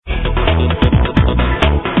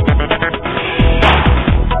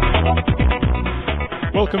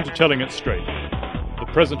Welcome to Telling It Straight, the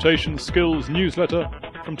presentation skills newsletter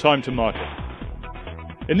from Time to Market.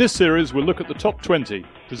 In this series, we'll look at the top 20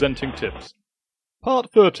 presenting tips. Part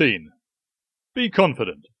 13. Be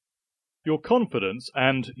confident. Your confidence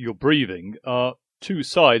and your breathing are two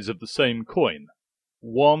sides of the same coin.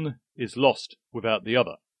 One is lost without the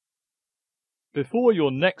other. Before your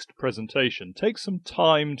next presentation, take some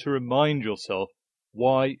time to remind yourself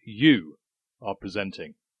why you are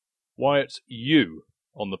presenting, why it's you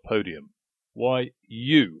on the podium, why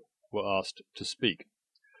you were asked to speak.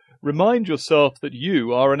 Remind yourself that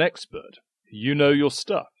you are an expert. You know your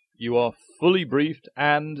stuff. You are fully briefed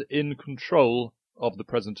and in control of the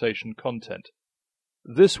presentation content.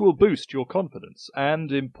 This will boost your confidence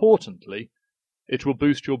and, importantly, it will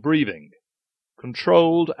boost your breathing.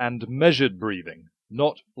 Controlled and measured breathing,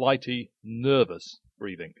 not flighty, nervous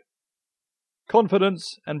breathing.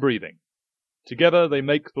 Confidence and breathing. Together they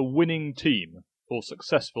make the winning team for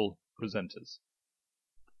successful presenters.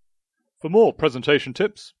 For more presentation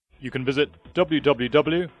tips, you can visit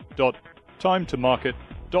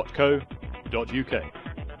www.timetomarket.co.uk.